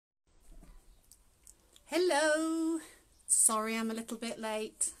Hello! Sorry I'm a little bit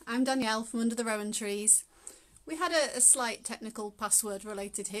late. I'm Danielle from Under the Rowan Trees. We had a slight technical password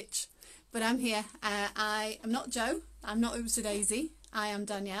related hitch, but I'm here. I am not Joe, I'm not Oopsie Daisy, I am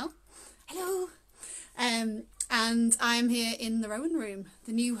Danielle. Hello! And I'm here in the Rowan Room,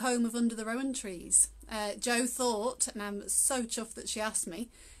 the new home of Under the Rowan Trees. Joe thought, and I'm so chuffed that she asked me,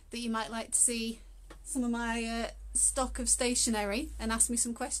 that you might like to see some of my stock of stationery and ask me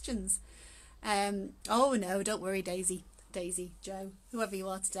some questions. Oh no, don't worry Daisy, Joe, whoever you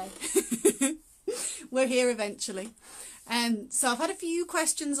are today. We're here eventually. So I've had a few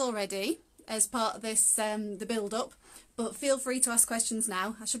questions already as part of this, the build-up, but feel free to ask questions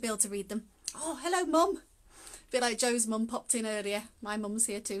now. I should be able to read them. Oh, hello Mum! A bit like Joe's mum popped in earlier. My mum's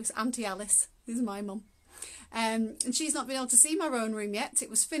here too, it's Auntie Alice. This is my mum. And she's not been able to see my own room yet. It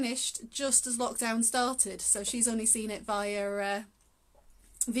was finished just as lockdown started, so she's only seen it via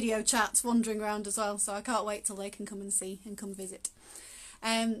video chats wandering around as well, so I can't wait till they can come and see and come visit.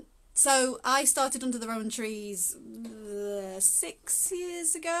 So I started Under the Rowan Trees 6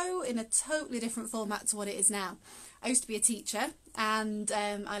 years ago in a totally different format to what it is now. I used to be a teacher, and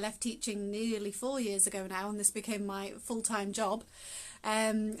I left teaching nearly 4 years ago now, and this became my full-time job.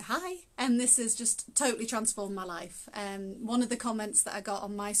 Hi! And this has just totally transformed my life. One of the comments that I got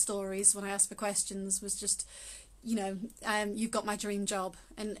on my stories when I asked for questions was just, you know, you've got my dream job,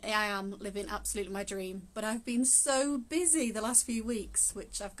 and I am living absolutely my dream, but I've been so busy the last few weeks,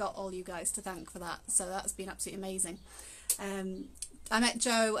 which I've got all you guys to thank for that, so that's been absolutely amazing. I met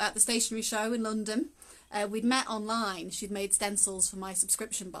Jo at the stationery show in London. We'd met online. She'd made stencils for my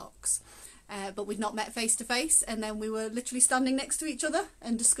subscription box, but we'd not met face to face, and then we were literally standing next to each other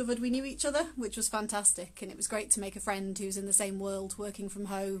and discovered we knew each other, which was fantastic. And it was great to make a friend who's in the same world, working from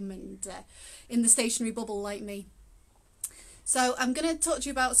home and in the stationery bubble like me. So I'm going to talk to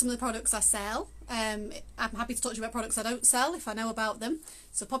you about some of the products I sell. I'm happy to talk to you about products I don't sell if I know about them,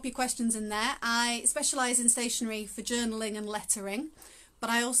 so pop your questions in there. I specialise in stationery for journaling and lettering, but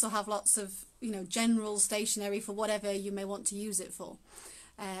I also have lots of, you know, general stationery for whatever you may want to use it for.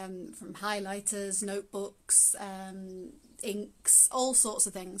 From highlighters, notebooks, inks, all sorts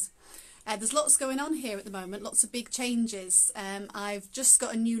of things. There's lots going on here at the moment, lots of big changes. I've just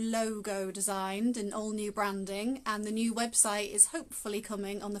got a new logo designed and all new branding, and the new website is hopefully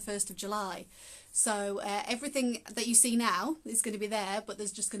coming on the 1st of July. So everything that you see now is going to be there, but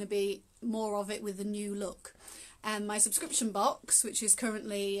there's just going to be more of it with a new look. And my subscription box, which is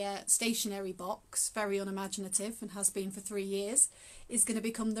currently a stationery box, very unimaginative and has been for 3 years, is going to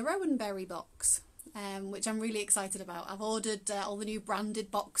become the Rowan Berry box, which I'm really excited about. I've ordered all the new branded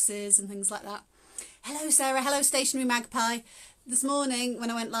boxes and things like that. Hello Sarah, hello Stationery Magpie. This morning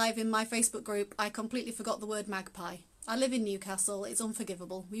when I went live in my Facebook group, I completely forgot the word magpie. I live in Newcastle, it's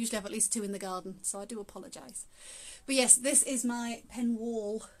unforgivable. We usually have at least 2 in the garden, so I do apologise. But yes, this is my pen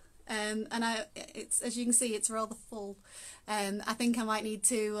wall. And it's, as you can see, it's rather full. I think I might need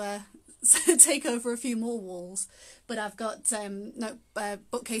to take over a few more walls, but I've got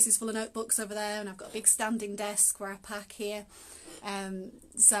bookcases full of notebooks over there, and I've got a big standing desk where I pack here.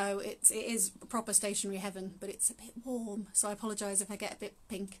 So it is proper stationery heaven, but it's a bit warm, so I apologise if I get a bit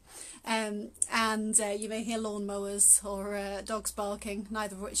pink. And you may hear lawnmowers or dogs barking,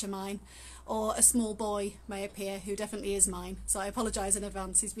 neither of which are mine. Or a small boy may appear, who definitely is mine, so I apologise in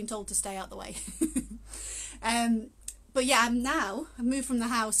advance. He's been told to stay out the way. But yeah, I've moved from the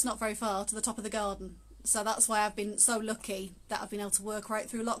house not very far to the top of the garden, so that's why I've been so lucky that I've been able to work right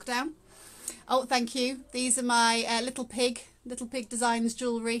through lockdown. Oh, thank you. These are my Little Pig Designs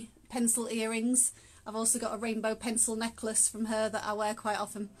jewellery, pencil earrings. I've also got a rainbow pencil necklace from her that I wear quite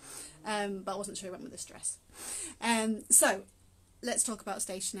often, but I wasn't sure it went with this dress. So, let's talk about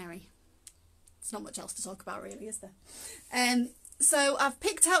stationery. There's not much else to talk about really, is there? So I've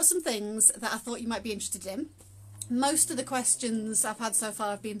picked out some things that I thought you might be interested in. Most of the questions I've had so far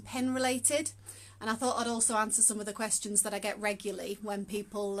have been pen related, and I thought I'd also answer some of the questions that I get regularly when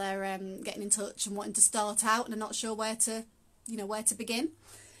people are getting in touch and wanting to start out and are not sure where to begin.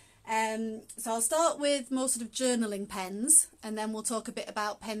 So I'll start with more sort of journaling pens, and then we'll talk a bit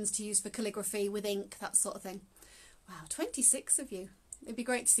about pens to use for calligraphy with ink, that sort of thing. Wow, 26 of you. It'd be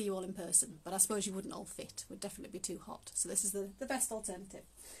great to see you all in person, but I suppose you wouldn't all fit. It would definitely be too hot. So this is the best alternative.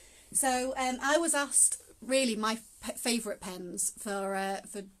 So I was asked really my favourite pens for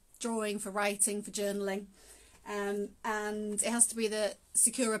drawing, for writing, for journaling, and it has to be the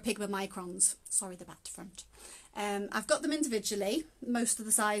Sakura Pigma Microns. Sorry, the back to front. I've got them individually, most of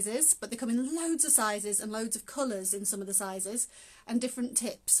the sizes, but they come in loads of sizes and loads of colours in some of the sizes and different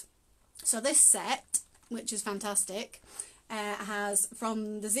tips. So this set, which is fantastic, has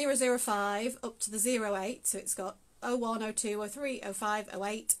from the 005 up to the 08, so it's got 01, 02, 03, 05,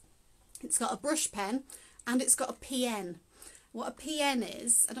 08. It's got a brush pen and it's got a PN. What a PN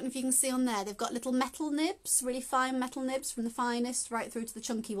is, I don't know if you can see on there, they've got little metal nibs, really fine metal nibs from the finest right through to the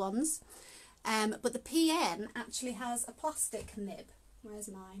chunky ones. But the PN actually has a plastic nib. Where's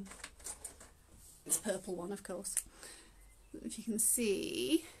mine? It's a purple one, of course. If you can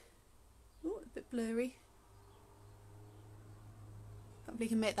see, oh, a bit blurry. Hopefully you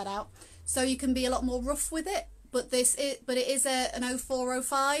can make that out. So you can be a lot more rough with it, but it is an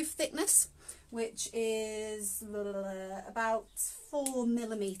 0405 thickness, which is about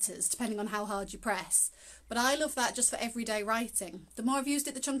 4mm, depending on how hard you press. But I love that just for everyday writing. The more I've used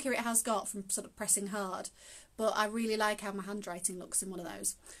it, the chunkier it has got from sort of pressing hard. But I really like how my handwriting looks in one of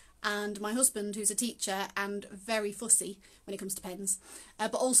those. And my husband, who's a teacher and very fussy when it comes to pens,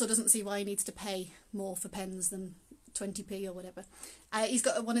 but also doesn't see why he needs to pay more for pens than 20p or whatever. He's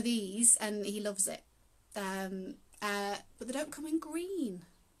got one of these and he loves it. But they don't come in green,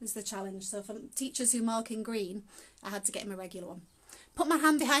 is the challenge. So for teachers who mark in green, I had to get him a regular one. Put my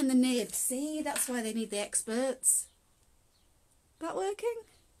hand behind the nib. See, that's why they need the experts. That working?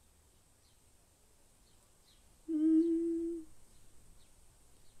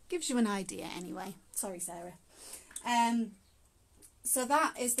 Gives you an idea anyway. Sorry, Sarah. So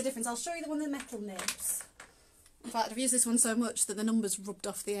that is the difference. I'll show you the one with the metal nibs. In fact, I've used this one so much that the number's rubbed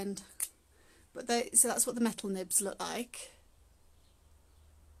off the end. But so that's what the metal nibs look like.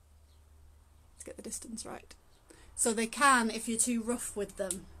 Let's get the distance right. So they can, if you're too rough with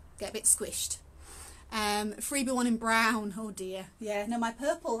them, get a bit squished. Freebie one in brown. Oh dear. Yeah, no, my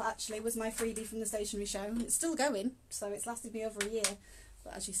purple actually was my freebie from the stationery show. It's still going, so it's lasted me over a year.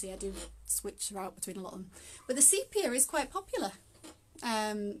 But as you see, I do switch out between a lot of them. But the sepia is quite popular.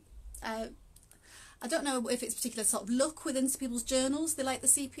 I don't know if it's a particular sort of look within people's journals. They like the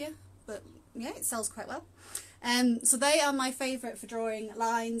sepia, but yeah, it sells quite well. So they are my favourite for drawing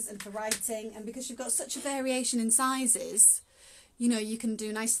lines and for writing, and because you've got such a variation in sizes, you know, you can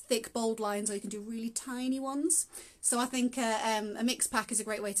do nice thick bold lines or you can do really tiny ones. So I think a mix pack is a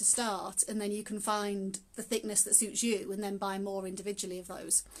great way to start, and then you can find the thickness that suits you and then buy more individually of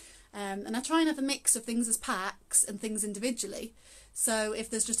those. And I try and have a mix of things as packs and things individually. So if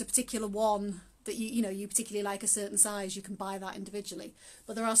there's just a particular one that you particularly like a certain size, you can buy that individually.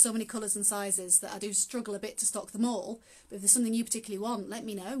 But there are so many colours and sizes that I do struggle a bit to stock them all. But if there's something you particularly want, let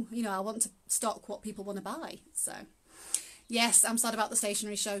me know. You know, I want to stock what people want to buy. So yes, I'm sad about the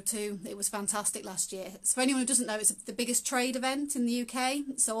stationery show too. It was fantastic last year. So for anyone who doesn't know, it's the biggest trade event in the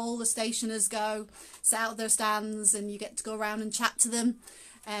UK. So all the stationers go, set out their stands, and you get to go around and chat to them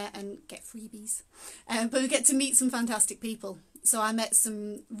and get freebies. But we get to meet some fantastic people. So I met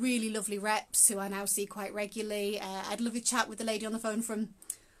some really lovely reps who I now see quite regularly. I had a lovely chat with the lady on the phone from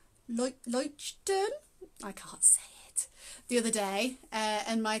Leuchten. I can't say it. The other day.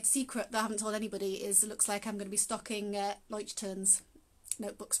 And my secret that I haven't told anybody is it looks like I'm going to be stocking Leuchten's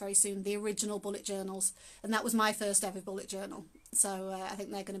notebooks very soon. The original bullet journals. And that was my first ever bullet journal. So I think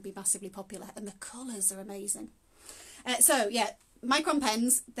they're going to be massively popular. And the colours are amazing. So yeah. Micron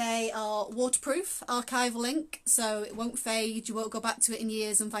pens, they are waterproof, archival ink, so it won't fade, you won't go back to it in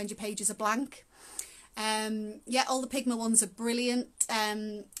years and find your pages are blank. Yeah, all the Pigma ones are brilliant.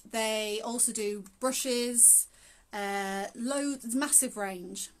 They also do brushes, loads, massive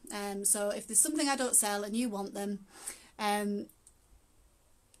range. So if there's something I don't sell and you want them, yeah,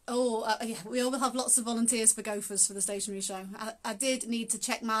 we all will have lots of volunteers for gophers for the stationery show. I did need to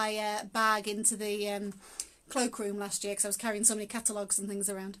check my bag into the cloakroom last year because I was carrying so many catalogues and things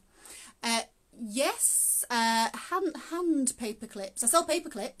around. Yes, hand paper clips. I sell paper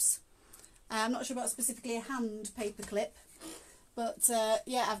clips. I'm not sure about specifically a hand paper clip, but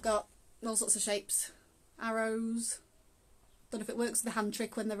yeah, I've got all sorts of shapes. Arrows. Don't know if it works with the hand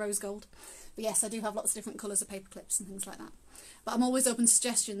trick when they're rose gold. But yes, I do have lots of different colours of paper clips and things like that. But I'm always open to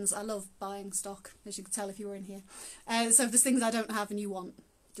suggestions. I love buying stock, as you could tell if you were in here. So if there's things I don't have and you want,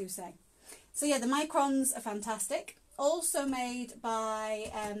 do say. So yeah, the Microns are fantastic. Also made by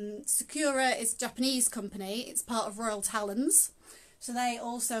Sakura, is a Japanese company. It's part of Royal Talons. So they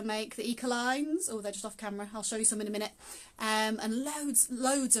also make the Ecolines. Oh, they're just off camera. I'll show you some in a minute. And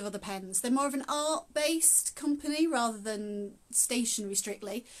loads of other pens. They're more of an art-based company rather than stationery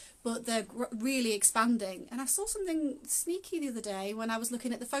strictly. But they're really expanding. And I saw something sneaky the other day when I was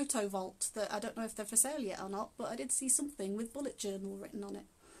looking at the photo vault that I don't know if they're for sale yet or not, but I did see something with bullet journal written on it.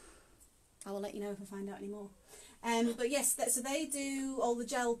 I will let you know if I find out any more. But yes, so they do all the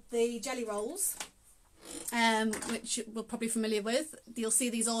jelly rolls, which we're probably familiar with. You'll see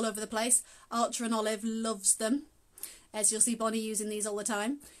these all over the place. Archer and Olive loves them. as you'll see Bonnie using these all the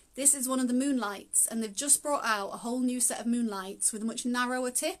time. This is one of the Moonlights, and they've just brought out a whole new set of Moonlights with a much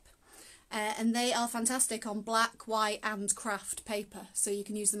narrower tip, and they are fantastic on black, white and craft paper, so you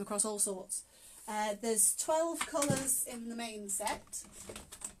can use them across all sorts. There's 12 colours in the main set.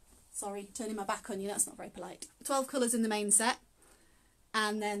 Sorry, turning my back on you, that's not very polite. 12 colours in the main set,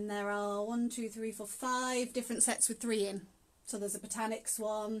 and then there are 5 different sets with 3 in. So there's a Botanics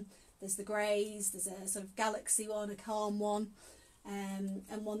one, there's the greys, there's a sort of galaxy one, a calm one, and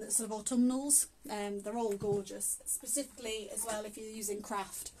one that's sort of autumnals. They're all gorgeous, specifically as well if you're using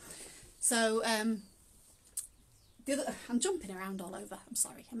craft. So I'm jumping around all over, I'm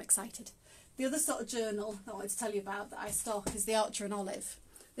sorry, I'm excited. The other sort of journal I wanted to tell you about that I stock is the Archer and Olive.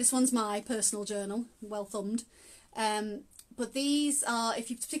 This one's my personal journal, well thumbed. But these are,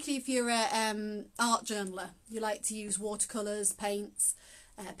 particularly if you're a art journaler, you like to use watercolours, paints,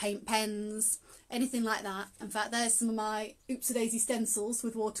 paint pens, anything like that. In fact, there's some of my Oopsie-daisy stencils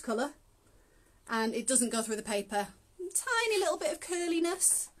with watercolour, and it doesn't go through the paper. Tiny little bit of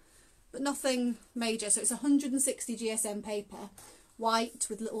curliness, but nothing major. So it's 160 GSM paper, white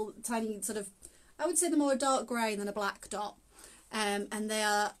with little tiny sort of, I would say they're more a dark grey than a black dot, and they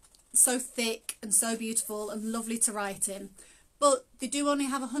are so thick and so beautiful and lovely to write in. But they do only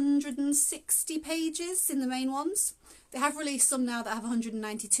have 160 pages in the main ones. They have released some now that have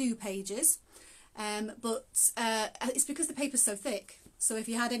 192 pages, but it's because the paper's so thick. So if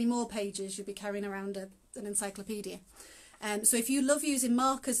you had any more pages, you'd be carrying around an encyclopedia. So if you love using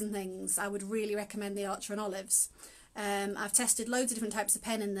markers and things, I would really recommend the Archer and Olives. I've tested loads of different types of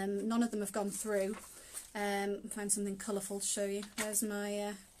pen in them. None of them have gone through. Find something colourful to show you. There's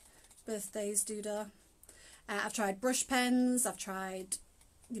my birthdays doodah. I've tried brush pens. I've tried,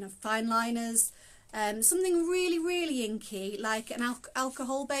 fineliners. Something really, really inky, like an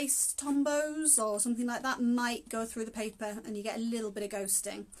alcohol-based Tombos or something like that, might go through the paper and you get a little bit of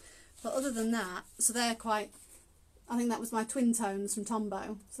ghosting. But other than that, so they're quite, I think that was my twin tones from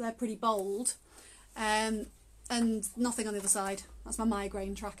Tombow, so they're pretty bold. And nothing on the other side. That's my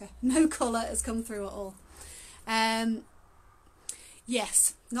migraine tracker. No colour has come through at all.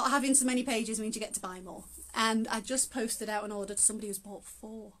 Yes, not having so many pages means you get to buy more. And I just posted out an order to somebody who's bought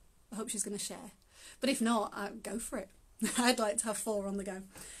 4. I hope she's going to share. But if not, go for it. I'd like to have 4 on the go.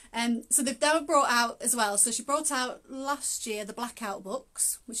 So they've now brought out as well. So she brought out last year the Blackout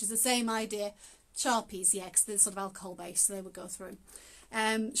books, which is the same idea. Sharpies, yeah, because they're sort of alcohol based, so they would go through.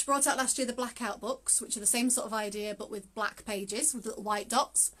 She brought out last year the Blackout books, which are the same sort of idea but with black pages with little white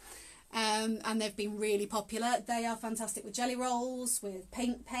dots, and they've been really popular. They are fantastic with jelly rolls, with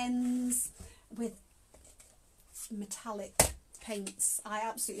paint pens, with metallic paints. I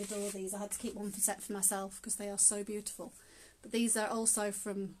absolutely adore these. I had to keep one set for myself because they are so beautiful. But these are also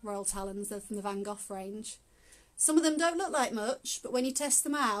from Royal Talens. They're from the Van Gogh range. Some of them don't look like much, but when you test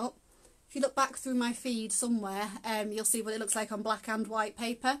them out, if you look back through my feed somewhere, you'll see what it looks like on black and white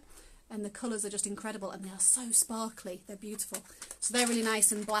paper, and the colours are just incredible, and they are so sparkly. They're beautiful. So they're really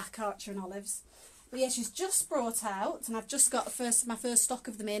nice in black, Archer and Olives. But yeah, she's just brought out, and I've just got my first stock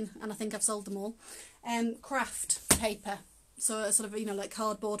of them in, and I think I've sold them all, craft paper. So a sort of, like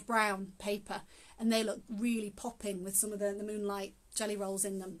cardboard brown paper, and they look really popping with some of the Moonlight jelly rolls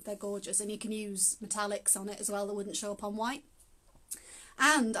in them. They're gorgeous, and you can use metallics on it as well that wouldn't show up on white.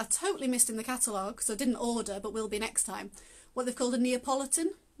 And I totally missed in the catalogue, so I didn't order, but will be next time, what they've called a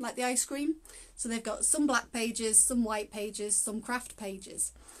Neapolitan, like the ice cream. So they've got some black pages, some white pages, some craft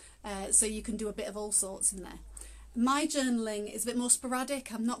pages. So you can do a bit of all sorts in there. My journaling is a bit more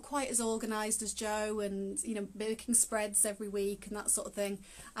sporadic. I'm not quite as organised as Jo, and making spreads every week and that sort of thing.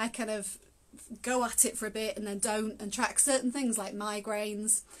 I kind of go at it for a bit and then don't, and track certain things like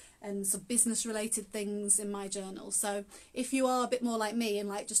migraines and some business related things in my journal. So if you are a bit more like me and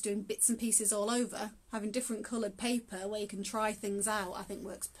like just doing bits and pieces all over, having different coloured paper where you can try things out, I think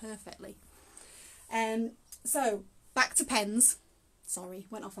works perfectly. So back to pens. Sorry,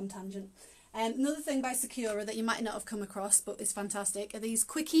 went off on tangent. Another thing by Sakura that you might not have come across but is fantastic are these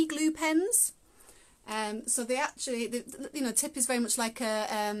quickie glue pens. So they actually, tip is very much like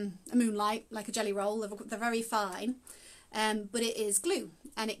a Moonlight, like a jelly roll. They're very fine, but it is glue,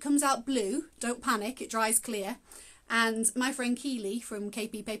 and it comes out blue. Don't panic, it dries clear. And my friend Keely from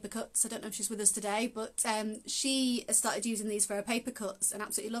KP Paper Cuts, I don't know if she's with us today, but she has started using these for her paper cuts and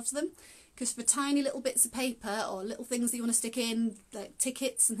absolutely loves them. Because for tiny little bits of paper or little things that you want to stick in, like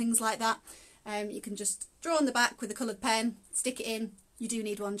tickets and things like that, you can just draw on the back with a coloured pen, stick it in. You do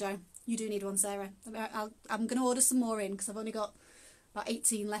need one, Jo. You do need one, Sarah. I'm going to order some more in because I've only got about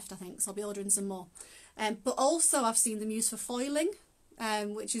 18 left, I think, so I'll be ordering some more. But also I've seen them used for foiling,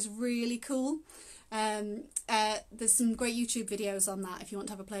 which is really cool. There's some great YouTube videos on that if you want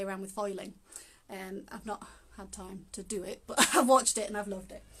to have a play around with foiling. I've not had time to do it, but I've watched it and I've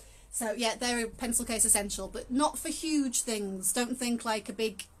loved it. So yeah, they're a pencil case essential, but not for huge things. Don't think like a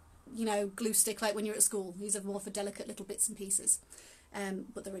big, you know, glue stick like when you're at school. These are more for delicate little bits and pieces,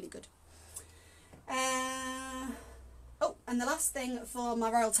 but they're really good. Oh, and the last thing for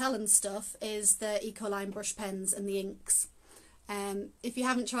my Royal Talon stuff is the Ecoline brush pens and the inks. If you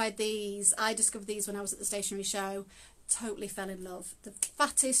haven't tried these, I discovered these when I was at the stationery show. Totally fell in love. The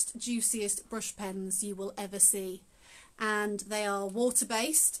fattest, juiciest brush pens you will ever see. And they are water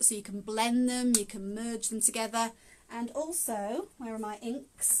based, so you can blend them, you can merge them together. And also, where are my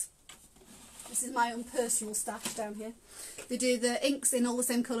inks? This is my own personal stash down here. They do the inks in all the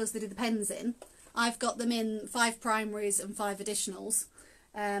same colours they do the pens in. I've got them in 5 primaries and 5 additionals.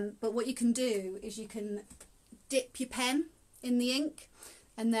 But what you can do is you can dip your pen in the ink,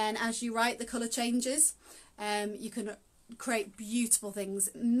 and then as you write the colour changes. You can create beautiful things.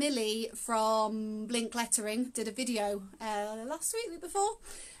 Millie from Blink Lettering did a video last week, week before.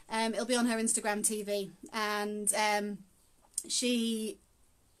 It'll be on her Instagram TV, and she,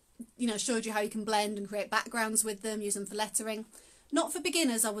 you know, showed you how you can blend and create backgrounds with them, use them for lettering. Not for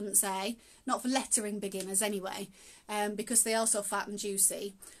beginners, I wouldn't say. Not for lettering beginners anyway, because they are so fat and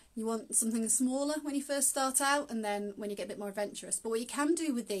juicy. You want something smaller when you first start out, and then when you get a bit more adventurous. But what you can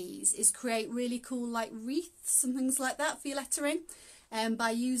do with these is create really cool like wreaths and things like that for your lettering, by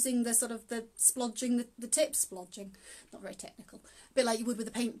using the sort of the splodging, the tip splodging, not very technical, a bit like you would with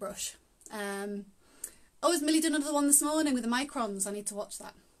a paintbrush. Oh, has Millie done another one this morning with the microns? I need to watch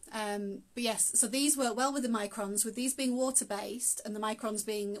that. But yes, so these work well with the microns. With these being water based and the microns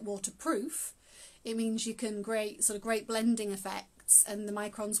being waterproof, it means you can create sort of great blending effects, and the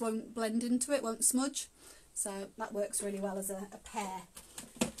microns won't blend into it, won't smudge. So that works really well as a pair.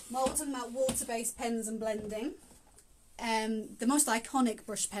 While we're talking about water-based pens and blending, the most iconic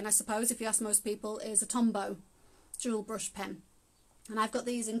brush pen, I suppose, if you ask most people, is a Tombow dual brush pen. And I've got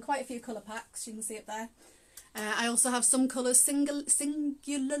these in quite a few colour packs, you can see it there. I also have some colours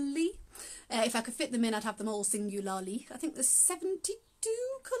singularly. If I could fit them in, I'd have them all singularly. I think there's 72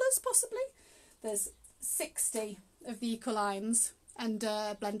 colours, possibly. There's 60 of the Ecolines and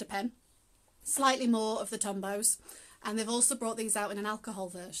blender pen, slightly more of the Tombows, and they've also brought these out in an alcohol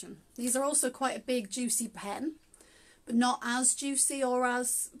version. These are also quite a big juicy pen, but not as juicy or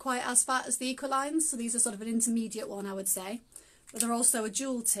quite as fat as the Ecolines, so these are sort of an intermediate one, I would say. But they're also a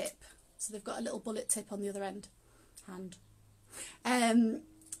dual tip, so they've got a little bullet tip on the other end.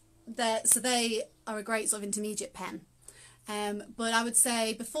 So they are a great sort of intermediate pen. But I would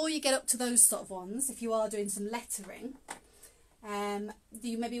say before you get up to those sort of ones, if you are doing some lettering,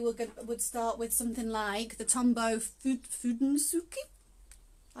 you maybe would start with something like the Tombow Fudensuki.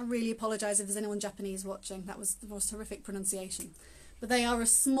 I really apologise if there's anyone Japanese watching, that was the most horrific pronunciation. But they are a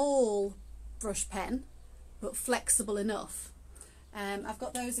small brush pen, but flexible enough. I've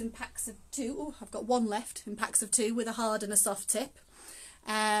got those in packs of 2. Oh, I've got one left in packs of 2 with a hard and a soft tip.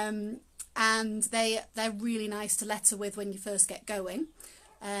 And they're really nice to letter with when you first get going.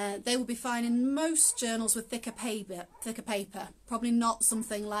 They will be fine in most journals with thicker paper. Probably not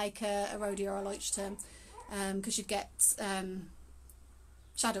something like a Rhodie or a Leuchtturm, because you'd get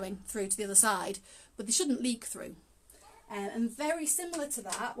shadowing through to the other side, but they shouldn't leak through. And very similar to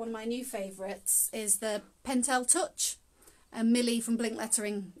that, one of my new favourites is the Pentel Touch. And Millie from Blink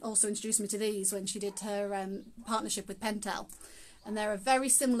Lettering also introduced me to these when she did her partnership with Pentel. And they're a very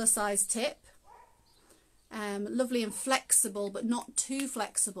similar size tip. Lovely and flexible, but not too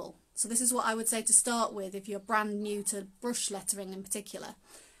flexible. So this is what I would say to start with if you're brand new to brush lettering in particular.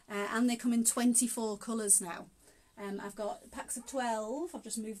 And they come in 24 colours now. I've got packs of 12, I've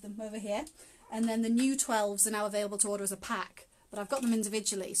just moved them over here. And then the new 12s are now available to order as a pack. But I've got them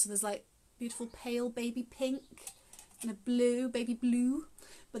individually. So there's like beautiful pale baby pink and a blue, baby blue.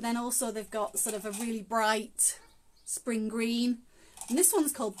 But then also they've got sort of a really bright spring green. And this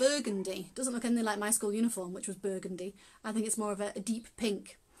one's called Burgundy. It doesn't look anything like my school uniform, which was burgundy. I think it's more of a deep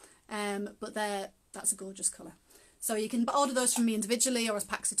pink. But that's a gorgeous colour. So you can order those from me individually or as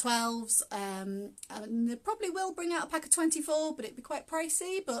packs of 12s. And they probably will bring out a pack of 24, but it'd be quite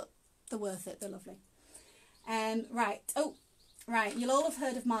pricey, but they're worth it. They're lovely. Right. You'll all have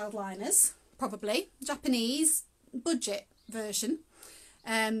heard of mild liners, probably. Japanese budget version.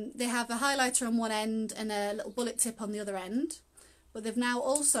 They have a highlighter on one end and a little bullet tip on the other end. But they've now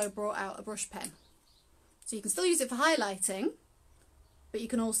also brought out a brush pen. So you can still use it for highlighting, but you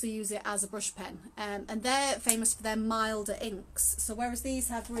can also use it as a brush pen. And they're famous for their milder inks. So whereas these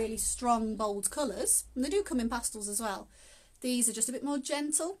have really strong, bold colours, and they do come in pastels as well, These are just a bit more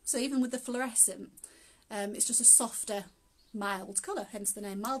gentle, so even with the fluorescent, it's just a softer, mild colour, hence the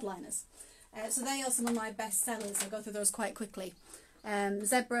name mild liners. So they are some of my best sellers. I'll go through those quite quickly.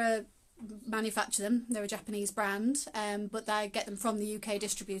 Zebra manufacture them. They're a Japanese brand, but I get them from the UK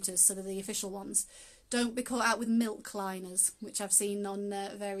distributors, so they're the official ones. Don't be caught out with milk liners, which I've seen on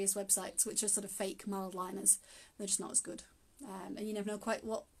various websites, which are sort of fake mild liners. They're just not as good. And you never know quite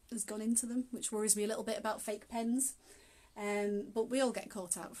what has gone into them, which worries me a little bit about fake pens. But we all get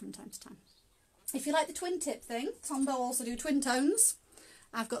caught out from time to time. If you like the twin tip thing, Tombow also do twin tones.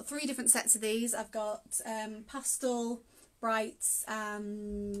 I've got 3 different sets of these. I've got pastel, brights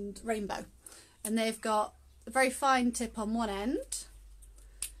and rainbow. And they've got a very fine tip on one end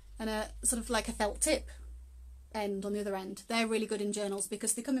and a sort of like a felt tip end on the other end. They're really good in journals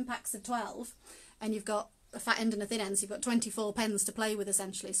because they come in packs of 12 and you've got a fat end and a thin end, so you've got 24 pens to play with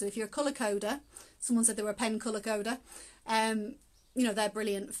essentially. So if you're a colour coder, someone said they were a pen colour coder, you know, they're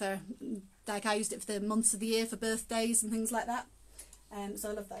brilliant for, like I used it for the months of the year for birthdays and things like that.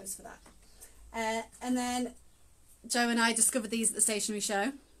 So I love those for that. And then Joe and I discovered these at the stationery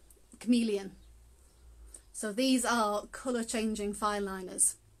show, Chameleon. So these are colour changing fine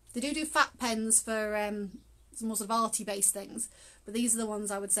liners. They do fat pens for some more sort of arty based things, but these are the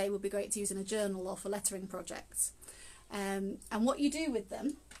ones I would say would be great to use in a journal or for lettering projects. And what you do with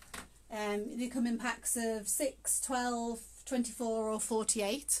them, they come in packs of 6, 12, 24 or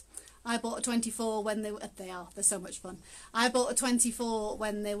 48. I bought a 24 when they're so much fun. I bought a 24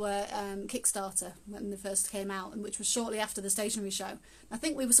 when they were Kickstarter, when they first came out, and which was shortly after the stationery show. I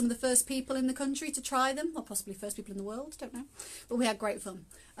think we were some of the first people in the country to try them, or possibly first people in the world, don't know. But we had great fun.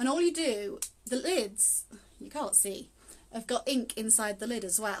 And all you do, the lids, you can't see, have got ink inside the lid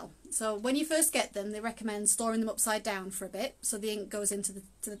as well. So when you first get them, they recommend storing them upside down for a bit, so the ink goes into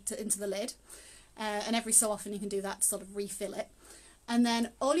the lid. And every so often you can do that to sort of refill it. And then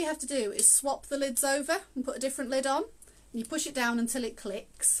all you have to do is swap the lids over and put a different lid on. And you push it down until it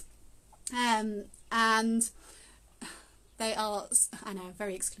clicks. And they are, I know,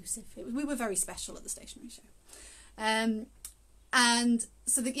 very exclusive. We were very special at the stationery show. And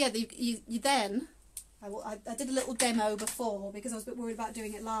so, you then, I did a little demo before because I was a bit worried about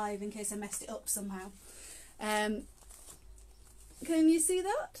doing it live in case I messed it up somehow. Can you see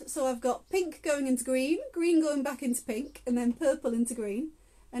that? So I've got pink going into green, green going back into pink, and then purple into green.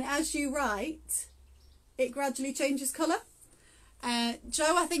 And as you write, it gradually changes colour.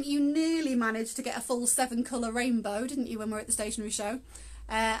 Joe, I think you nearly managed to get a full 7 colour rainbow, didn't you, when we were at the stationery show?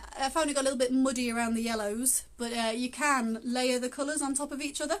 I've only got a little bit muddy around the yellows, but you can layer the colours on top of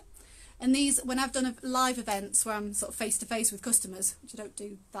each other. And these, when I've done live events where I'm sort of face to face with customers, which I don't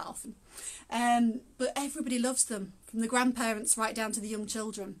do that often, but everybody loves them, from the grandparents right down to the young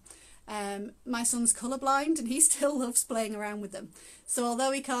children. My son's colourblind and he still loves playing around with them. So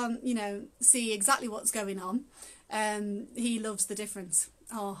although he can't, you know, see exactly what's going on, he loves the difference.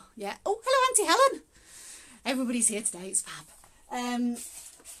 Oh, yeah. Oh, hello, Auntie Helen. Everybody's here today. It's fab.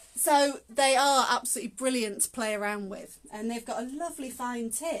 So they are absolutely brilliant to play around with, and they've got a lovely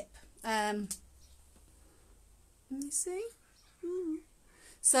fine tip. Let me see.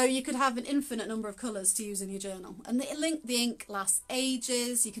 So you could have an infinite number of colours to use in your journal, and the ink lasts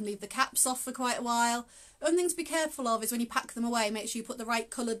ages. You can leave the caps off for quite a while. The only thing to be careful of is when you pack them away, make sure you put the right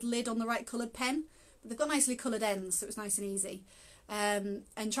coloured lid on the right coloured pen. But they've got nicely coloured ends, so it's nice and easy. And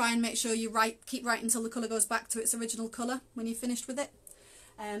try and make sure you keep writing until the colour goes back to its original colour when you've finished with it.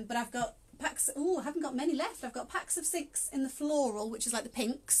 But I've got packs. Oh, I haven't got many left. I've got packs of 6 in the floral, which is like the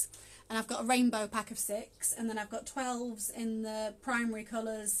pinks. And I've got a rainbow pack of 6, and then I've got 12s in the primary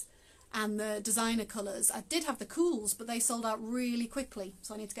colours and the designer colours. I did have the cools, but they sold out really quickly,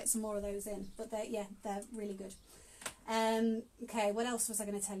 so I need to get some more of those in. But they're really good. Okay, what else was I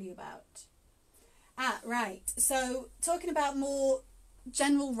going to tell you about? Right. So talking about more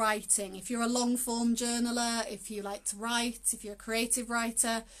general writing, if you're a long form journaler, if you like to write, if you're a creative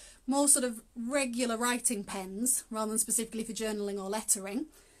writer, more sort of regular writing pens rather than specifically for journaling or lettering.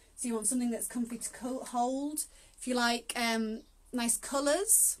 So you want something that's comfy to hold. If you like nice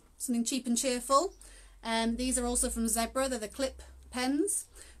colours, something cheap and cheerful. These are also from Zebra. They're the clip pens.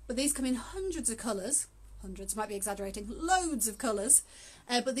 But these come in hundreds of colours. Hundreds, might be exaggerating. Loads of colours.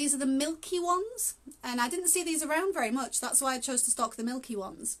 But these are the milky ones. And I didn't see these around very much. That's why I chose to stock the milky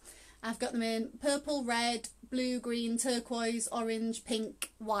ones. I've got them in purple, red, blue, green, turquoise, orange,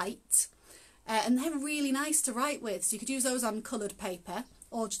 pink, white. And they're really nice to write with. So you could use those on coloured paper,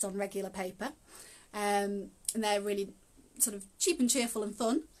 or just on regular paper, and they're really sort of cheap and cheerful and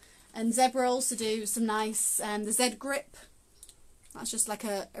fun. And Zebra also do some nice, the Z Grip, that's just like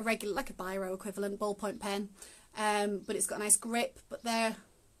a regular, like a biro equivalent ballpoint pen, but it's got a nice grip, but they're,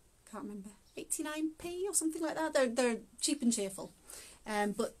 can't remember, 89p or something like that. They're cheap and cheerful,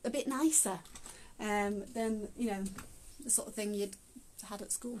 but a bit nicer than, you know, the sort of thing you'd had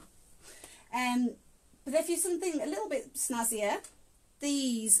at school. But if you're something a little bit snazzier,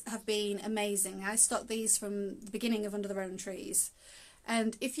 these have been amazing. I stocked these from the beginning of Under Their Own Trees.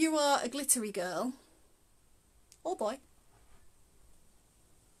 And if you are a glittery girl, or boy,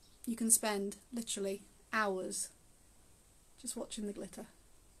 you can spend literally hours just watching the glitter.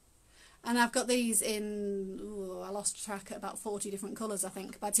 And I've got these in, ooh, I lost track at about 40 different colours, I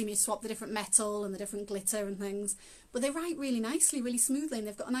think. By the time you swap the different metal and the different glitter and things. But they write really nicely, really smoothly, and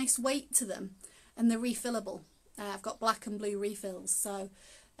they've got a nice weight to them. And they're refillable. I've got black and blue refills, so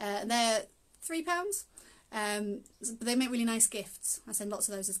they're £3. But they make really nice gifts. I send lots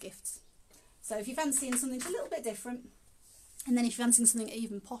of those as gifts. So if you're fancying something a little bit different, and then if you're fancying something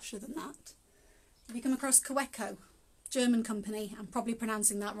even posher than that, if you come across Kaweco, German company, I'm probably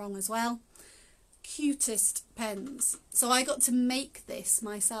pronouncing that wrong as well. Cutest pens. So I got to make this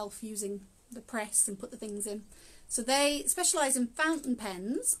myself using the press and put the things in. So they specialise in fountain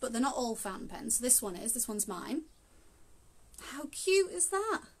pens, but they're not all fountain pens. So this one's mine. How cute is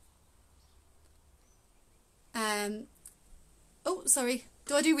that? Oh, sorry.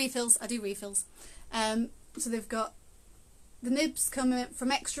 Do I do refills? I do refills. So they've got the nibs coming from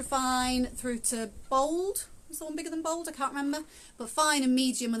extra fine through to bold. Is the one bigger than bold? I can't remember. But fine and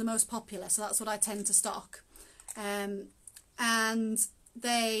medium are the most popular, so that's what I tend to stock. And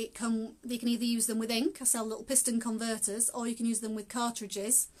they can either use them with ink. I sell little piston converters, or you can use them with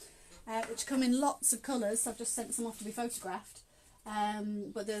cartridges, which come in lots of colours. I've just sent some off to be photographed.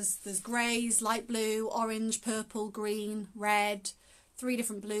 But there's greys, light blue, orange, purple, green, red, 3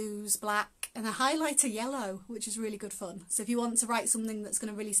 different blues, black, and a highlighter yellow, which is really good fun. So if you want to write something that's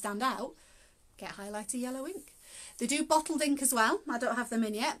going to really stand out, get highlighter yellow ink. They do bottled ink as well. I don't have them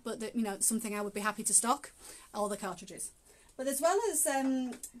in yet, but you know, it's something I would be happy to stock, or the cartridges. But as well as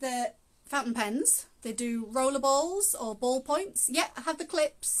the fountain pens, they do roller balls or ball points. Yeah, I have the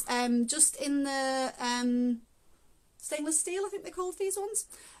clips just in the stainless steel, I think they're called, these ones.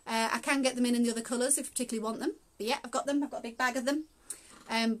 I can get them in the other colours if you particularly want them. But yeah, I've got them. I've got a big bag of them.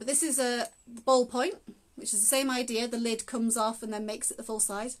 But this is a ball point, which is the same idea. The lid comes off and then makes it the full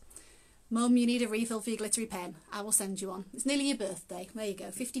size. Mum, you need a refill for your glittery pen. I will send you one. It's nearly your birthday. There you go,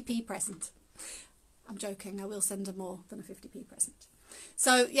 50p present. I'm joking, I will send her more than a 50p present.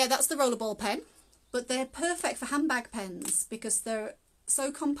 So yeah, that's the rollerball pen. But they're perfect for handbag pens because they're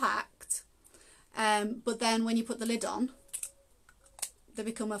so compact. But then when you put the lid on, they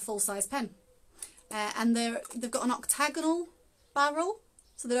become a full-size pen. And they've got an octagonal barrel,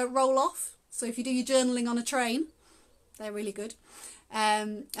 so they don't roll off. So if you do your journaling on a train, they're really good.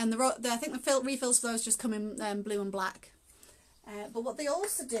 And I think the refills for those just come in blue and black. But what they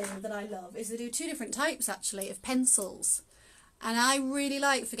also do that I love is they do 2 different types actually of pencils. And I really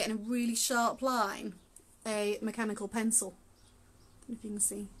like, for getting a really sharp line, a mechanical pencil. I don't know if you can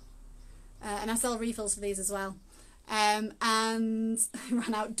see. And I sell refills for these as well. And I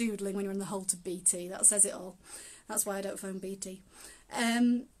ran out doodling when you're in the hole to BT. That says it all. That's why I don't phone BT.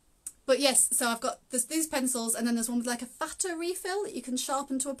 But yes, so I've got these pencils, and then there's one with like a fatter refill that you can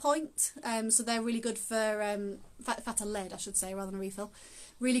sharpen to a point. So they're really good for fatter lead, I should say, rather than a refill.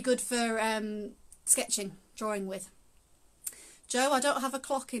 Really good for sketching, drawing with. Joe, I don't have a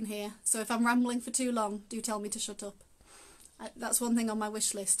clock in here, so if I'm rambling for too long, do tell me to shut up. That's one thing on my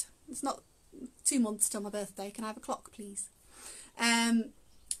wish list. It's not 2 months till my birthday. Can I have a clock, please?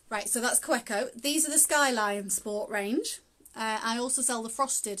 Right, so that's Kaweco. These are the Skyline Sport range. I also sell the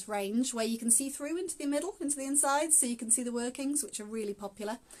Frosted range, where you can see through into the middle, into the inside, so you can see the workings, which are really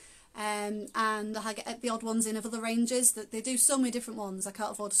popular. And I get the odd ones in of other ranges. That they do so many different ones, I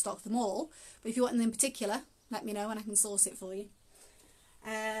can't afford to stock them all. But if you want them in particular, let me know and I can source it for you.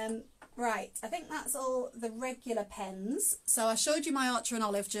 Right, I think that's all the regular pens. So I showed you my Archer and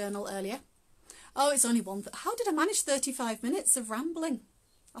Olive journal earlier. Oh, it's only one. How did I manage 35 minutes of rambling?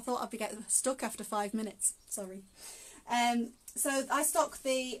 I thought I'd be getting stuck after 5 minutes. Sorry. So I stock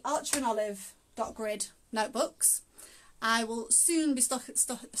the Archer and Olive dot grid notebooks. I will soon be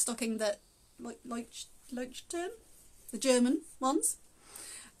stocking the Leuchtturm, the German ones.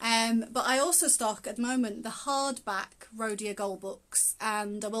 But I also stock at the moment the hardback Rhodia Gold books,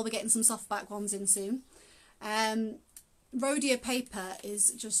 and I will be getting some softback ones in soon. Rhodia paper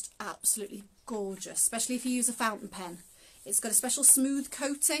is just absolutely gorgeous, especially if you use a fountain pen. It's got a special smooth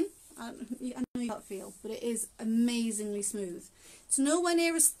coating. I know you can't feel, but it is amazingly smooth. It's nowhere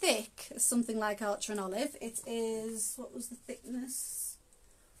near as thick as something like Archer and Olive. It is, what was the thickness?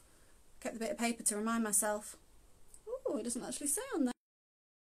 Kept a bit of paper to remind myself. Oh, it doesn't actually say on there.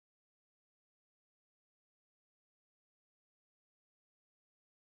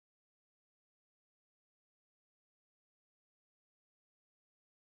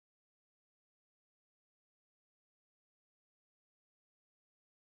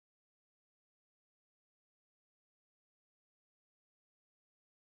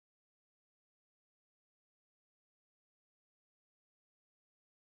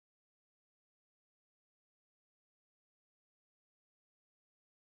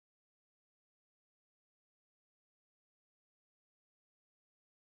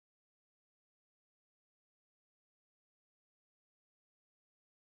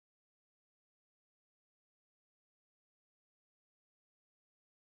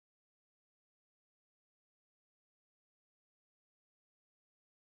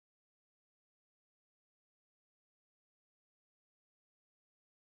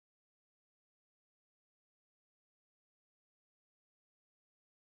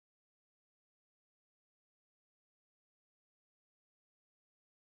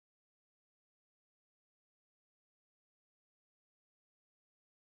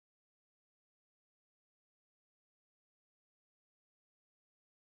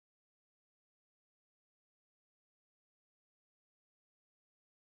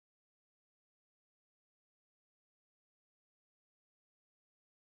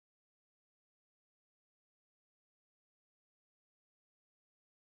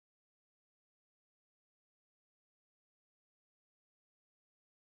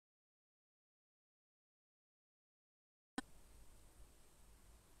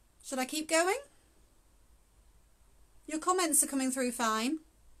 Should I keep going? Your comments are coming through fine.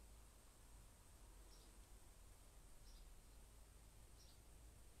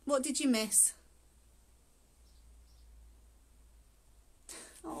 What did you miss?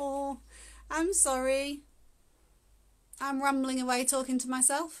 Oh, I'm sorry. I'm rambling away talking to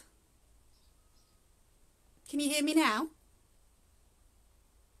myself. Can you hear me now?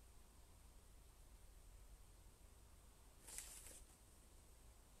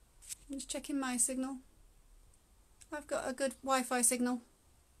 I'm just checking my signal. I've got a good Wi-Fi signal.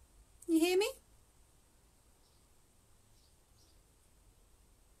 Can you hear me?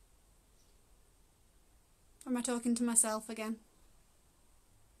 Or am I talking to myself again?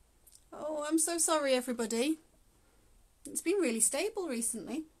 Oh, I'm so sorry, everybody. It's been really stable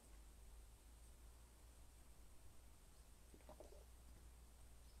recently.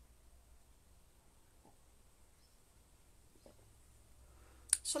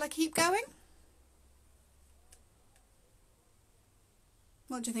 Shall I keep going?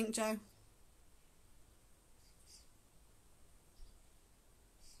 What do you think, Joe?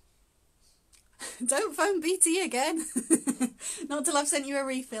 Don't phone BT again. Not till I've sent you a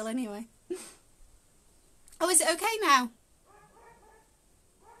refill anyway. Oh, is it okay now?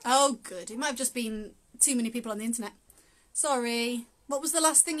 Oh, good. It might have just been too many people on the internet. Sorry. What was the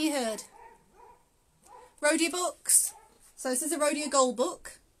last thing you heard? Rodeo books. So this is a Rodeo Gold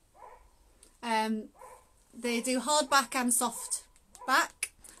book. They do hardback and soft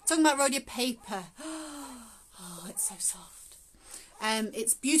back. Talking about Rodeo paper. Oh, it's so soft.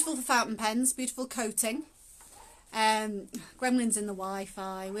 It's beautiful for fountain pens, beautiful coating. Gremlins in the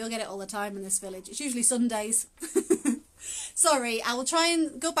Wi-Fi. We'll get it all the time in this village. It's usually Sundays. Sorry, I will try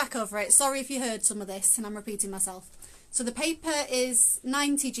and go back over it. Sorry if you heard some of this and I'm repeating myself. So the paper is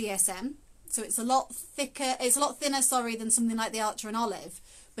 90 GSM. So it's a lot thicker, it's a lot thinner, sorry, than something like the Archer and Olive.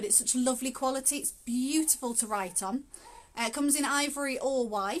 But it's such lovely quality. It's beautiful to write on. It comes in ivory or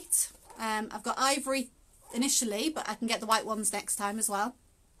white. I've got ivory initially, but I can get the white ones next time as well.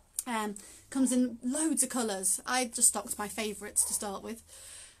 Comes in loads of colours. I just stocked my favourites to start with.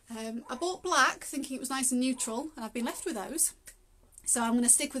 I bought black thinking it was nice and neutral, and I've been left with those. So I'm going to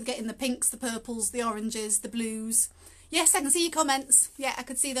stick with getting the pinks, the purples, the oranges, the blues. Yes, I can see your comments. Yeah, I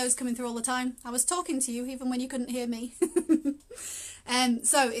could see those coming through all the time. I was talking to you even when you couldn't hear me.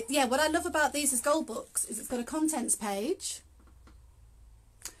 Yeah, what I love about these as gold books is it's got a contents page.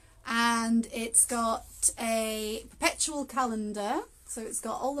 And it's got a perpetual calendar. So it's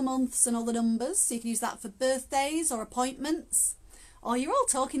got all the months and all the numbers. So you can use that for birthdays or appointments. Oh, you're all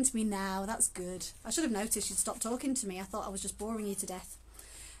talking to me now. That's good. I should have noticed you'd stop talking to me. I thought I was just boring you to death.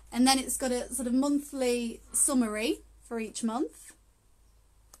 And then it's got a sort of monthly summary for each month.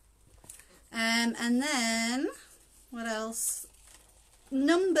 And then, what else?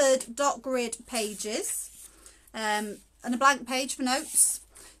 Numbered dot grid pages. And a blank page for notes.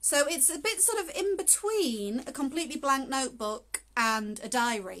 So it's a bit sort of in between a completely blank notebook and a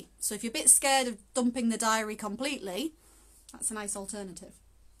diary. So if you're a bit scared of dumping the diary completely, that's a nice alternative.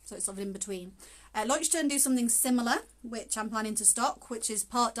 So it's sort of in between. Leuchtturm do something similar, which I'm planning to stock, which is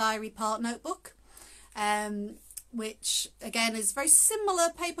part diary, part notebook, which again is very similar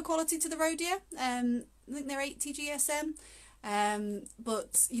paper quality to the Rhodia. I think they're 80 GSM.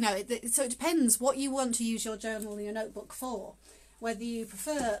 But you know, so it depends what you want to use your journal or your notebook for, whether you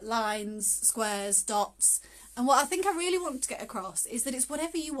prefer lines, squares, dots. And what I think I really want to get across is that it's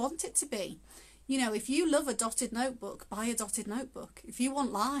whatever you want it to be. You know, if you love a dotted notebook, buy a dotted notebook. If you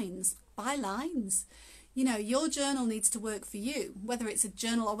want lines, buy lines. You know, your journal needs to work for you, whether it's a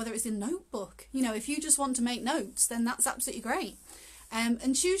journal or whether it's a notebook. You know, if you just want to make notes, then that's absolutely great.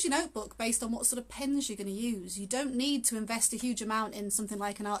 And choose your notebook based on what sort of pens you're going to use. You don't need to invest a huge amount in something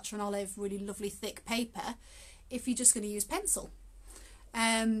like an Archer and Olive, really lovely thick paper, if you're just going to use pencil.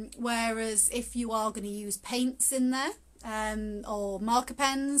 Whereas if you are going to use paints in there, or marker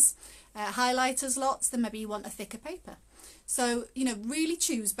pens, highlighters lots, then maybe you want a thicker paper. So, you know, really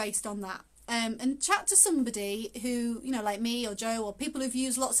choose based on that. And chat to somebody who, you know, like me or Joe, or people who've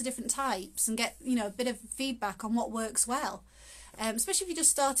used lots of different types, and get, you know, a bit of feedback on what works well. Especially if you're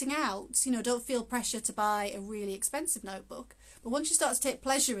just starting out, you know, don't feel pressure to buy a really expensive notebook. But once you start to take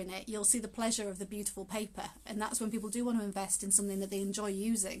pleasure in it, you'll see the pleasure of the beautiful paper. And that's when people do want to invest in something that they enjoy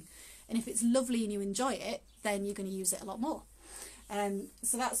using. And if it's lovely and you enjoy it, then you're going to use it a lot more.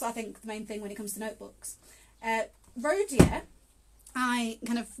 So that's, I think, the main thing when it comes to notebooks. Rhodia, I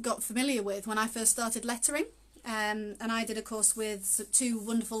kind of got familiar with when I first started lettering. And I did a course with two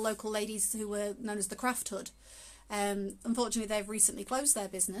wonderful local ladies who were known as the Craft Hood. Unfortunately, they've recently closed their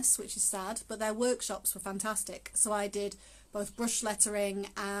business, which is sad, but their workshops were fantastic. So I did both brush lettering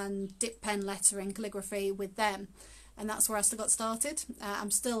and dip pen lettering, calligraphy with them, and that's where I still got started.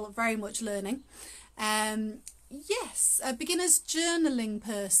 I'm still very much learning. Yes, a beginner's journaling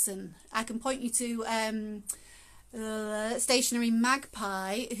person. I can point you to Stationery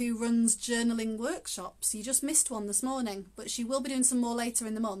Magpie, who runs journaling workshops. You just missed one this morning, but she will be doing some more later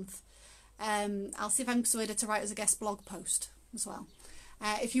in the month. I'll see if I can persuade her to write as a guest blog post as well.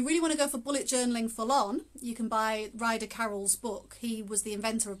 If you really want to go for bullet journaling full on, you can buy Ryder Carroll's book. He was the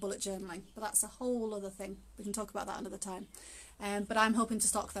inventor of bullet journaling, but that's a whole other thing. We can talk about that another time. But I'm hoping to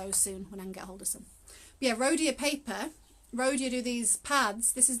stock those soon when I can get hold of some. But yeah, Rhodia paper. Rhodia do these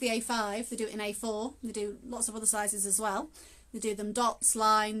pads. This is the A5. They do it in A4. They do lots of other sizes as well. They do them dots,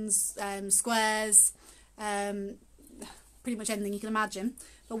 lines, squares, pretty much anything you can imagine,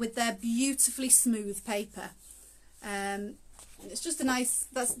 but with their beautifully smooth paper. It's just a nice,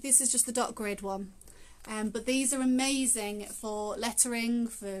 this is just the dot grid one, but these are amazing for lettering,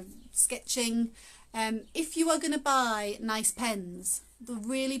 for sketching. If you are going to buy nice pens, the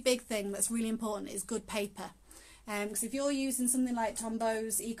really big thing that's really important is good paper. Because if you're using something like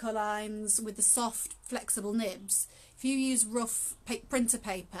Tombows, Ecolines with the soft flexible nibs, if you use rough printer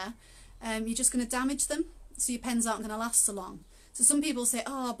paper, you're just going to damage them, so your pens aren't going to last so long. So some people say,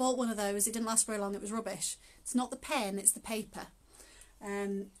 oh, I bought one of those, it didn't last very long, it was rubbish. It's not the pen, it's the paper.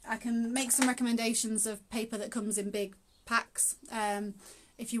 I can make some recommendations of paper that comes in big packs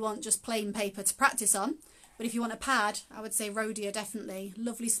if you want just plain paper to practice on. But if you want a pad, I would say Rhodia definitely.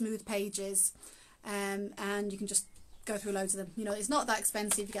 Lovely smooth pages, and you can just go through loads of them. You know, it's not that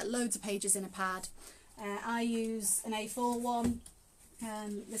expensive, you get loads of pages in a pad. I use an A4 one.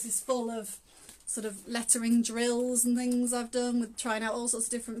 This is full of sort of lettering drills and things I've done with trying out all sorts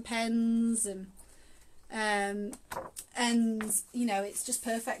of different pens, and you know, it's just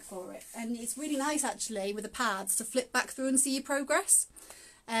perfect for it. And it's really nice actually with the pads to flip back through and see your progress,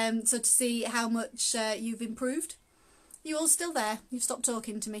 so to see how much you've improved. You all still there? You've stopped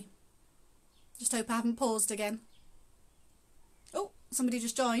talking to me. Just hope I haven't paused again. Oh, somebody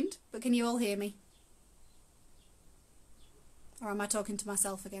just joined, but can you all hear me? Or am I talking to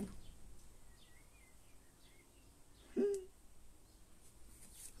myself again?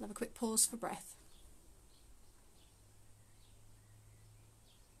 I'll have a quick pause for breath.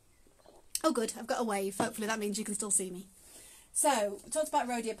 Oh good, I've got a wave. Hopefully that means you can still see me. So, we talked about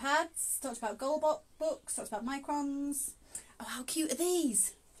Rhodia pads, talked about Goldbot books, talked about microns. Oh, how cute are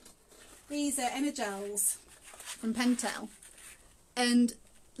these? These are Energels from Pentel. And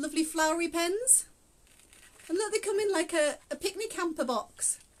lovely flowery pens. And look, they come in like a picnic hamper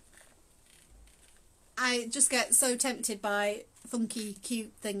box. I just get so tempted by funky,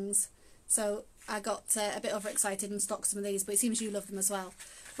 cute things. So I got a bit overexcited and stocked some of these, but it seems you love them as well.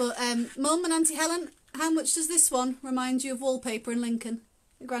 But Mum and Auntie Helen, how much does this one remind you of wallpaper in Lincoln,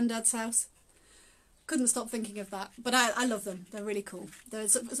 at Grandad's house? Couldn't stop thinking of that. But I love them. They're really cool. They're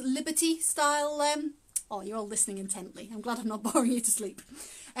sort of Liberty style. Oh, you're all listening intently. I'm glad I'm not boring you to sleep.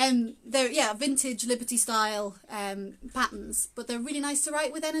 They're, yeah, vintage Liberty style patterns, but they're really nice to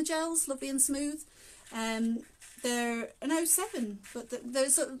write with Energels, lovely and smooth. They're an 07, but they're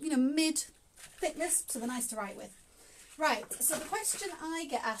sort of, you know, mid thickness, so they're nice to write with. Right, so the question I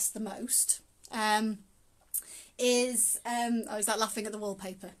get asked the most is, oh, is that laughing at the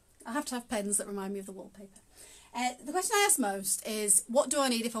wallpaper? I have to have pens that remind me of the wallpaper. The question I ask most is, what do I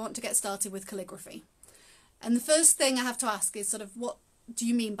need if I want to get started with calligraphy? And the first thing I have to ask is sort of, what do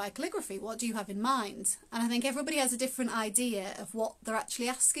you mean by calligraphy? What do you have in mind? And I think everybody has a different idea of what they're actually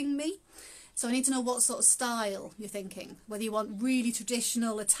asking me. So I need to know what sort of style you're thinking, whether you want really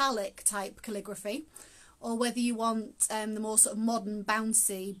traditional italic type calligraphy, or whether you want the more sort of modern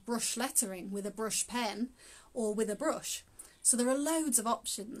bouncy brush lettering with a brush pen or with a brush. So there are loads of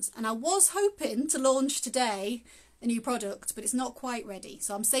options, and I was hoping to launch today a new product, but it's not quite ready,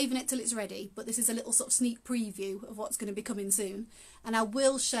 so I'm saving it till it's ready. But this is a little sort of sneak preview of what's going to be coming soon, and I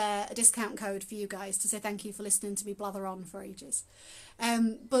will share a discount code for you guys to say thank you for listening to me blather on for ages.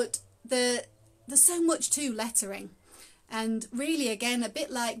 But there's so much to lettering, and really, again, a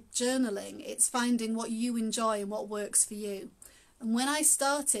bit like journaling, it's finding what you enjoy and what works for you. And when I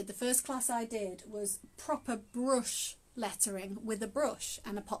started, the first class I did was proper brush lettering with a brush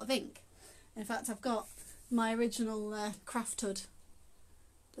and a pot of ink. In fact, I've got my original craft hood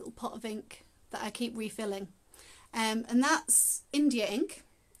little pot of ink that I keep refilling, and that's India ink,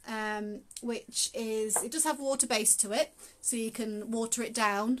 which is, it does have water base to it, so you can water it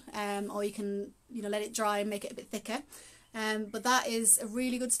down, or you can, you know, let it dry and make it a bit thicker, but that is a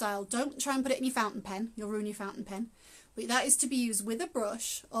really good style. Don't try and put it in your fountain pen, you'll ruin your fountain pen, but that is to be used with a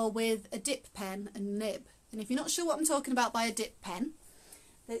brush or with a dip pen and nib. And if you're not sure what I'm talking about by a dip pen,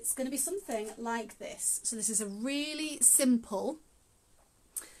 it's going to be something like this. So this is a really simple,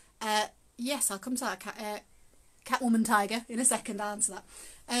 yes, I'll come to that, Catwoman Tiger in a second, I'll answer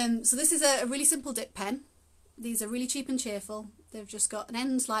that. So this is a really simple dip pen. These are really cheap and cheerful. They've just got an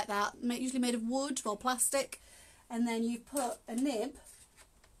end like that, usually made of wood or plastic, and then you put a nib,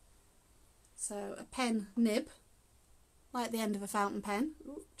 so a pen nib, like the end of a fountain pen.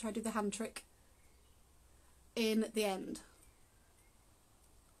 Ooh, try to do the hand trick. In the end.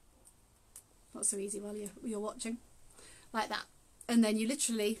 Not so easy while you're watching. Like that. And then you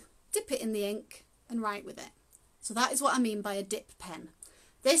literally dip it in the ink and write with it. So that is what I mean by a dip pen.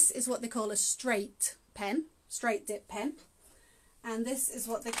 This is what they call a straight pen, straight dip pen. And this is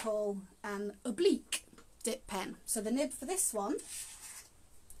what they call an oblique dip pen. So the nib for this one,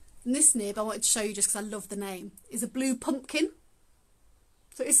 and this nib I wanted to show you just because I love the name, is a blue pumpkin.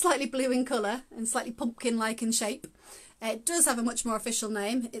 So it's slightly blue in colour and slightly pumpkin-like in shape. It does have a much more official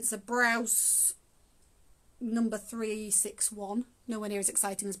name. It's a Browse number 361. Nowhere near as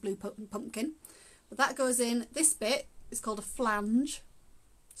exciting as blue pumpkin. But that goes in, this bit is called a flange.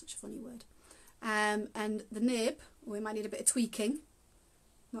 Such a funny word. And the nib, we might need a bit of tweaking.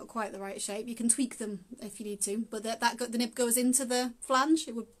 Not quite the right shape. You can tweak them if you need to. But the nib goes into the flange.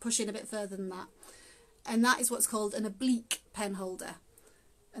 It would push in a bit further than that. And that is what's called an oblique pen holder.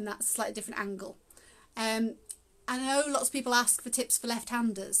 And that's a slightly different angle. I know lots of people ask for tips for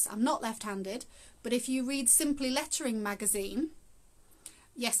left-handers. I'm not left-handed, but if you read Simply Lettering magazine,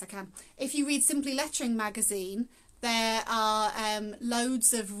 yes I can, if you read Simply Lettering magazine, there are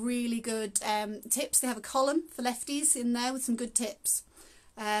loads of really good tips. They have a column for lefties in there with some good tips.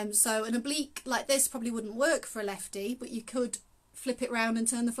 So an oblique like this probably wouldn't work for a lefty, but you could flip it round and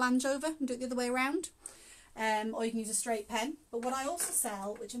turn the flange over and do it the other way around. Or you can use a straight pen. But what I also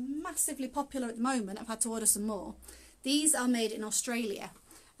sell, which are massively popular at the moment, I've had to order some more, these are made in Australia,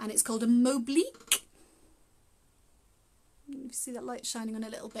 and it's called a Moblique. You see that light shining on a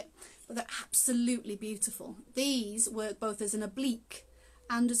little bit, but they're absolutely beautiful. These work both as an oblique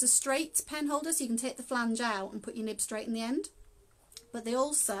and as a straight pen holder, so you can take the flange out and put your nib straight in the end, but they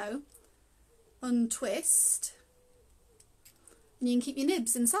also untwist and you can keep your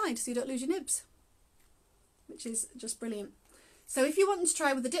nibs inside so you don't lose your nibs, which is just brilliant. So if you want to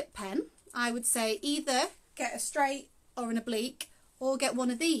try with a dip pen, I would say either get a straight or an oblique, or get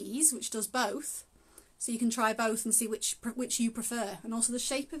one of these which does both, so you can try both and see which you prefer. And also the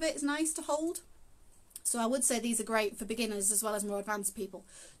shape of it is nice to hold. So I would say these are great for beginners as well as more advanced people.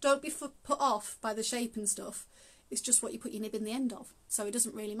 Don't be put off by the shape and stuff. It's just what you put your nib in the end of, so it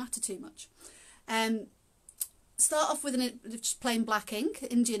doesn't really matter too much. Start off with plain black ink.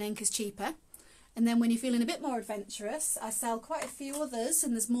 Indian ink is cheaper. And then when you're feeling a bit more adventurous, I sell quite a few others,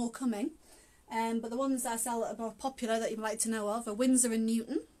 and there's more coming. But the ones I sell that are more popular that you'd like to know of are Winsor and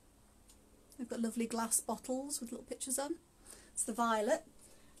Newton. They've got lovely glass bottles with little pictures on. It's the violet.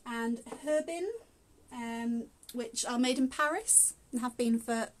 And Herbin which are made in Paris and have been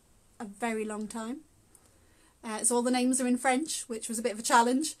for a very long time. So all the names are in French, which was a bit of a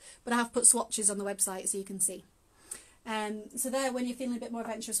challenge, but I have put swatches on the website so you can see. So there, when you're feeling a bit more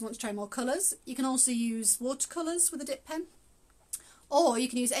adventurous and want to try more colours, you can also use watercolours with a dip pen, or you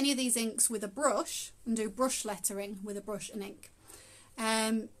can use any of these inks with a brush and do brush lettering with a brush and ink.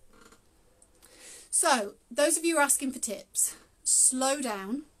 So those of you who are asking for tips, slow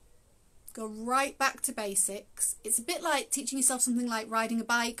down, go right back to basics. It's a bit like teaching yourself something like riding a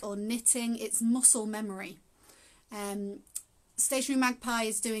bike or knitting. It's muscle memory. Stationery Magpie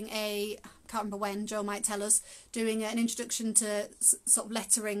is doing I can't remember when, Joe might tell us, doing an introduction to sort of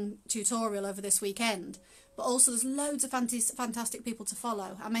lettering tutorial over this weekend. But also there's loads of fantastic people to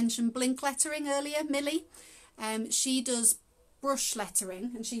follow. I mentioned Blink Lettering earlier, Millie. She does brush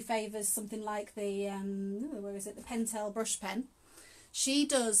lettering and she favours something like the, where is it, the Pentel brush pen. She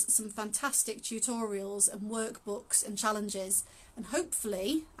does some fantastic tutorials and workbooks and challenges, and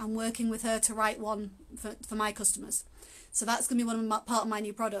hopefully I'm working with her to write one for my customers. So that's going to be part of my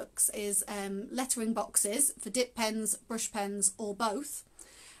new products is lettering boxes for dip pens, brush pens or both.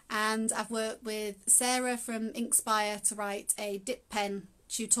 And I've worked with Sarah from Inkspire to write a dip pen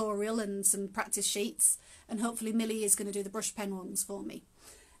tutorial and some practice sheets, and hopefully Millie is going to do the brush pen ones for me.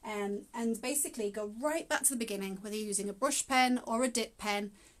 And basically go right back to the beginning, whether you're using a brush pen or a dip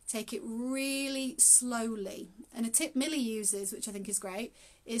pen, take it really slowly. And a tip Millie uses, which I think is great,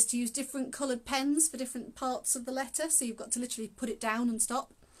 is to use different coloured pens for different parts of the letter, so you've got to literally put it down and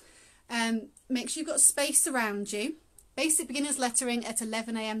stop. Make sure you've got space around you. Basic beginners lettering at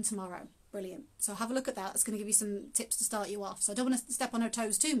 11 AM tomorrow. Brilliant. So have a look at that. It's going to give you some tips to start you off. So I don't want to step on her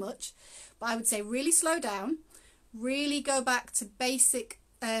toes too much, but I would say really slow down, really go back to basic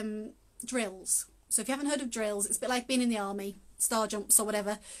drills. So if you haven't heard of drills, it's a bit like being in the army, star jumps or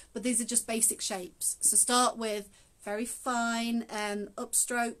whatever, but these are just basic shapes. So start with very fine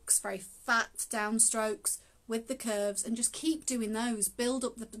upstrokes, very fat downstrokes with the curves, and just keep doing those. Build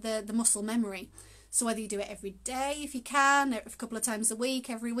up the muscle memory. So whether you do it every day if you can, a couple of times a week,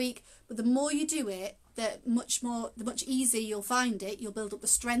 every week, but the more you do it, the much easier you'll find it. You'll build up the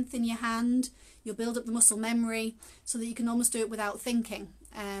strength in your hand, you'll build up the muscle memory so that you can almost do it without thinking.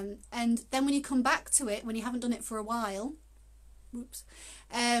 And then when you come back to it, when you haven't done it for a while,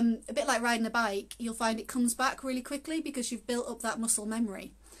 a bit like riding a bike, you'll find it comes back really quickly because you've built up that muscle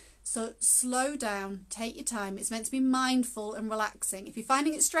memory. So slow down, take your time. It's meant to be mindful and relaxing. If you're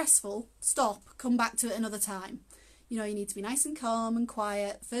finding it stressful, stop, come back to it another time. You know, you need to be nice and calm and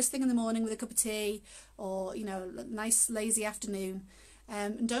quiet, first thing in the morning with a cup of tea, or, you know, a nice lazy afternoon.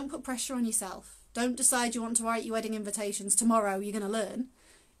 And don't put pressure on yourself. Don't decide you want to write your wedding invitations tomorrow, you're going to learn.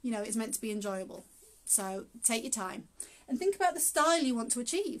 You know, it's meant to be enjoyable. So take your time. And think about the style you want to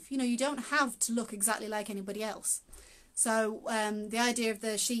achieve. You know, you don't have to look exactly like anybody else. So the idea of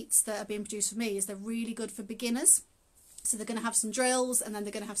the sheets that are being produced for me is they're really good for beginners. So they're going to have some drills, and then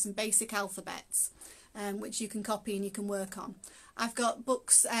they're going to have some basic alphabets, which you can copy and you can work on. I've got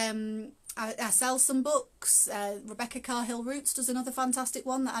books, I sell some books. Rebecca Carhill-Roots does another fantastic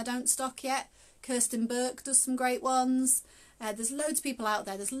one that I don't stock yet. Kirsten Burke does some great ones. There's loads of people out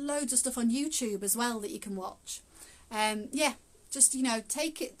there. There's loads of stuff on YouTube as well that you can watch. Yeah, just, you know,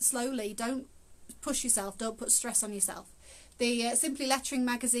 take it slowly. Don't push yourself. Don't put stress on yourself. The Simply Lettering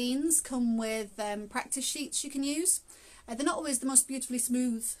magazines come with practice sheets you can use. They're not always the most beautifully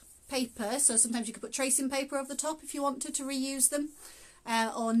smooth paper, so sometimes you could put tracing paper over the top if you wanted to reuse them.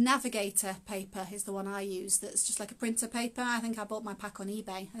 Or Navigator paper is the one I use, that's just like a printer paper. I think I bought my pack on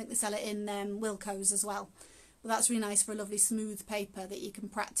eBay. I think they sell it in Wilco's as well. But that's really nice for a lovely smooth paper that you can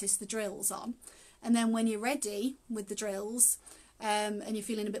practice the drills on. And then when you're ready with the drills and you're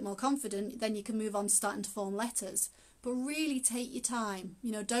feeling a bit more confident, then you can move on to starting to form letters. But really take your time.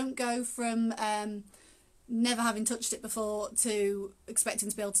 You know, don't go from never having touched it before to expecting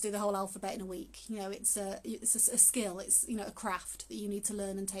to be able to do the whole alphabet in a week. You know, it's a skill. It's, you know, a craft that you need to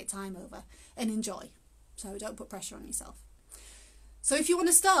learn and take time over and enjoy. So don't put pressure on yourself. So if you want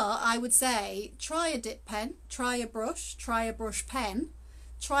to start, I would say try a dip pen, try a brush pen,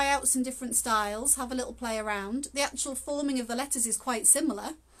 try out some different styles, have a little play around. The actual forming of the letters is quite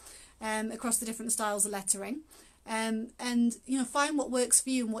similar across the different styles of lettering. And, you know, find what works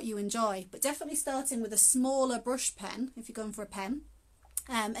for you and what you enjoy. But definitely starting with a smaller brush pen if you're going for a pen.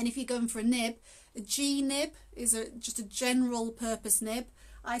 And if you're going for a nib, a G nib is just a general purpose nib.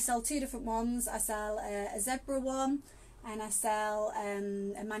 I sell two different ones. I sell a zebra one, and I sell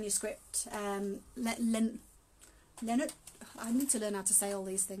a manuscript. Leonard, I need to learn how to say all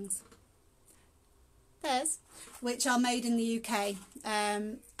these things. theirs, which are made in the UK.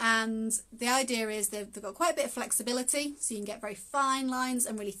 And the idea is they've got quite a bit of flexibility, so you can get very fine lines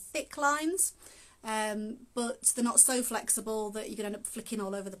and really thick lines, but they're not so flexible that you're going to end up flicking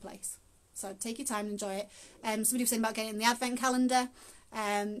all over the place. So take your time and enjoy it. Somebody was saying about getting it in the advent calendar.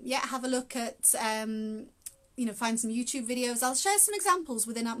 Yeah, have a look at, you know, find some YouTube videos. I'll share some examples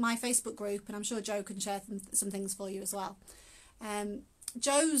within my Facebook group, and I'm sure Joe can share some things for you as well.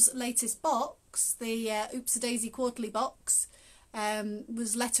 Joe's latest box, the Oops-a-Daisy quarterly box,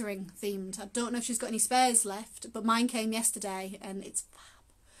 was lettering themed. I don't know if she's got any spares left, but mine came yesterday and it's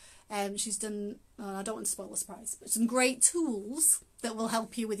fab. She's done, oh, I don't want to spoil the surprise, but some great tools that will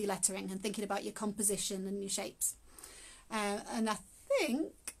help you with your lettering and thinking about your composition and your shapes. And I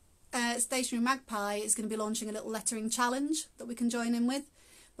think Stationery Magpie is going to be launching a little lettering challenge that we can join in with.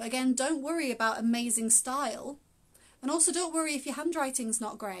 But again, don't worry about amazing style. And also don't worry if your handwriting's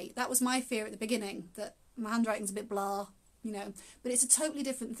not great. That was my fear at the beginning, that my handwriting's a bit blah, you know. But it's a totally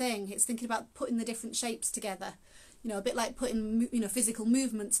different thing. It's thinking about putting the different shapes together. You know, a bit like putting, you know, physical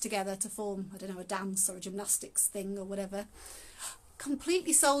movements together to form, I don't know, a dance or a gymnastics thing or whatever.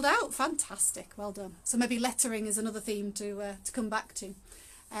 Completely sold out. Fantastic. Well done. So maybe lettering is another theme to come back to.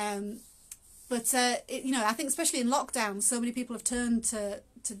 You know, I think especially in lockdown, so many people have turned to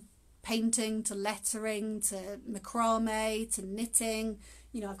painting, to lettering, to macrame, to knitting.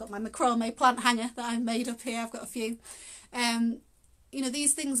 You know, I've got my macrame plant hanger that I made up here. I've got a few. You know,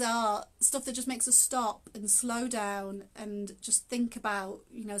 these things are stuff that just makes us stop and slow down and just think about,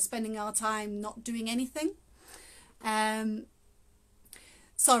 you know, spending our time not doing anything.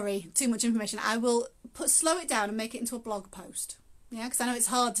 Sorry, too much information. I will slow it down and make it into a blog post. Yeah, because I know it's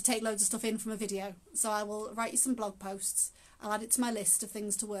hard to take loads of stuff in from a video. So I will write you some blog posts. I'll add it to my list of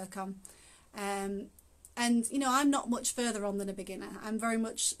things to work on. And, you know, I'm not much further on than a beginner. I'm very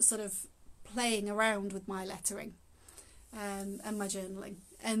much sort of playing around with my lettering and my journaling.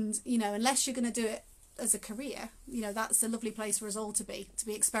 And, you know, unless you're going to do it as a career, you know, that's a lovely place for us all to be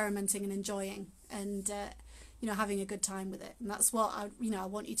experimenting and enjoying and, you know, having a good time with it. And that's what, I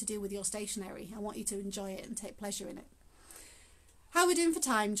want you to do with your stationery. I want you to enjoy it and take pleasure in it. How are we doing for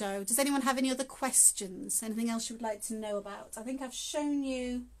time, Joe? Does anyone have any other questions? Anything else you would like to know about? I think I've shown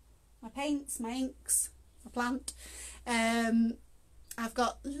you my paints, my inks, my plant. I've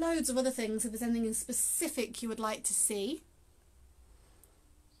got loads of other things if there's anything in specific you would like to see.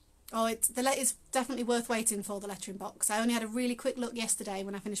 Oh, it's definitely worth waiting for, the lettering box. I only had a really quick look yesterday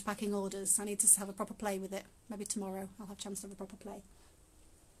when I finished packing orders. I need to have a proper play with it. Maybe tomorrow I'll have a chance to have a proper play.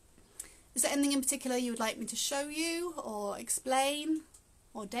 Is there anything in particular you would like me to show you or explain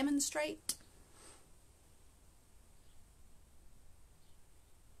or demonstrate?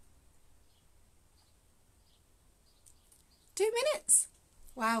 Minutes?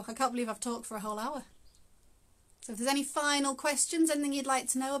 Wow, I can't believe I've talked for a whole hour. So if there's any final questions, anything you'd like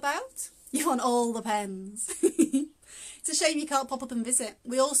to know about? You want all the pens. It's a shame you can't pop up and visit.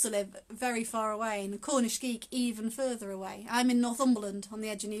 We also live very far away, and Cornish Geek even further away. I'm in Northumberland on the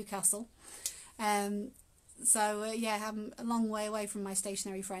edge of Newcastle. Yeah, I'm a long way away from my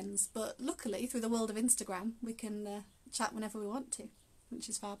stationery friends. But luckily, through the world of Instagram, we can chat whenever we want to, which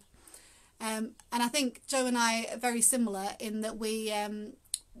is fab. And I think Joe and I are very similar in that we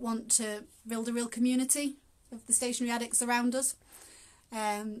want to build a real community of the stationery addicts around us.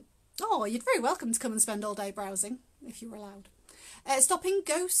 Oh, you're very welcome to come and spend all day browsing, if you're allowed. Stopping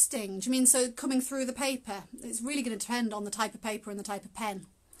ghosting. Do you mean so coming through the paper? It's really going to depend on the type of paper and the type of pen.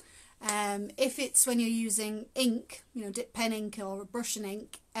 If it's when you're using ink, you know, dip pen ink or brush and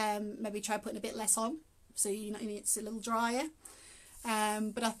ink, maybe try putting a bit less on, so you know it's a little drier.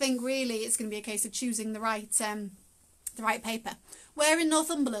 But I think really it's going to be a case of choosing the right paper. We're in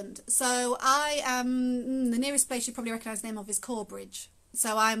Northumberland, so I am, the nearest place you probably recognise the name of is Corbridge.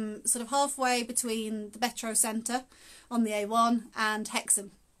 So I'm sort of halfway between the Metro Centre on the A1 and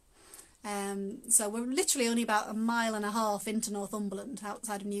Hexham. So we're literally only about a mile and a half into Northumberland,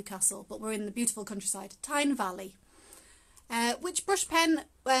 outside of Newcastle, but we're in the beautiful countryside, Tyne Valley. Which brush pen,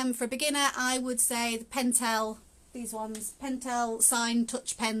 for a beginner, I would say the Pentel, these ones, Pentel Sign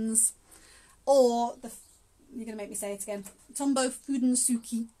Touch Pens, or the, you're going to make me say it again, Tombow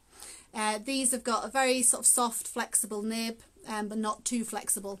Fudensuki. These have got a very sort of soft, flexible nib, but not too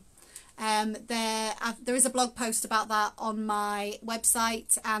flexible. There is a blog post about that on my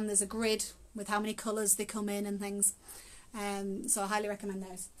website, and there's a grid with how many colours they come in and things. So I highly recommend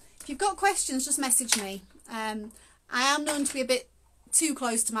those. If you've got questions, just message me. I am known to be a bit too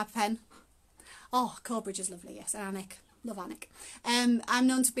close to my pen. Oh, Corbridge is lovely, yes, and Annick. Love Annick. I'm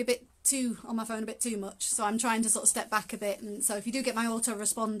known to be a bit too on my phone a bit too much, so I'm trying to sort of step back a bit. And so if you do get my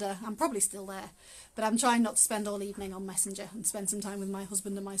autoresponder, I'm probably still there, but I'm trying not to spend all evening on Messenger and spend some time with my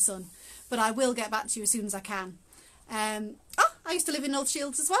husband and my son. But I will get back to you as soon as I can. I used to live in North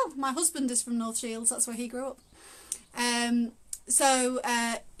Shields as well. My husband is from North Shields, that's where he grew up.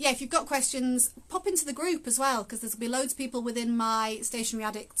 Yeah, if you've got questions, pop into the group as well, because there'll be loads of people within my Stationery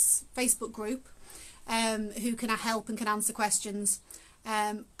Addicts Facebook group who can help and can answer questions.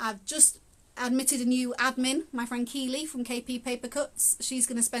 I've just admitted a new admin, my friend Keely from KP Paper Cuts. She's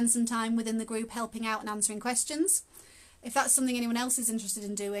going to spend some time within the group helping out and answering questions. If that's something anyone else is interested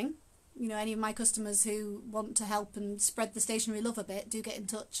in doing, you know, any of my customers who want to help and spread the stationery love a bit, do get in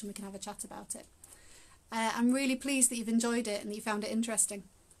touch and we can have a chat about it. I'm really pleased that you've enjoyed it and that you found it interesting.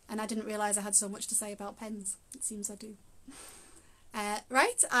 And I didn't realise I had so much to say about pens. It seems I do.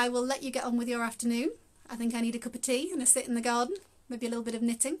 Right, I will let you get on with your afternoon. I think I need a cup of tea and a sit in the garden, maybe a little bit of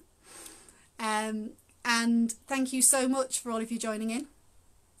knitting. And thank you so much for all of you joining in.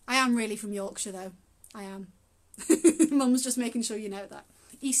 I am really from Yorkshire though, I am. Mum's just making sure you know that.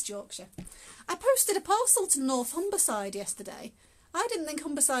 East Yorkshire. I posted a parcel to North Humberside yesterday. I didn't think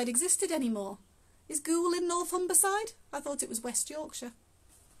Humberside existed anymore. Is Goole in North Humberside? I thought it was West Yorkshire.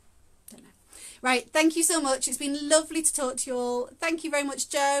 Don't know. Right, thank you so much. It's been lovely to talk to you all. Thank you very much,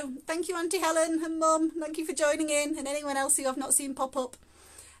 Jo. Thank you, Auntie Helen and Mum. Thank you for joining in, and anyone else who I've not seen pop up.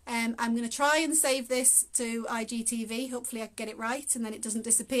 I'm going to try and save this to IGTV. Hopefully I get it right and then it doesn't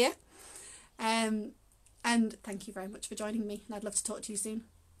disappear. And thank you very much for joining me, and I'd love to talk to you soon.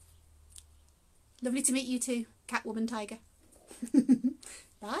 Lovely to meet you too, Catwoman Tiger.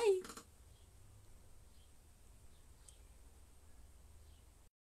 Bye.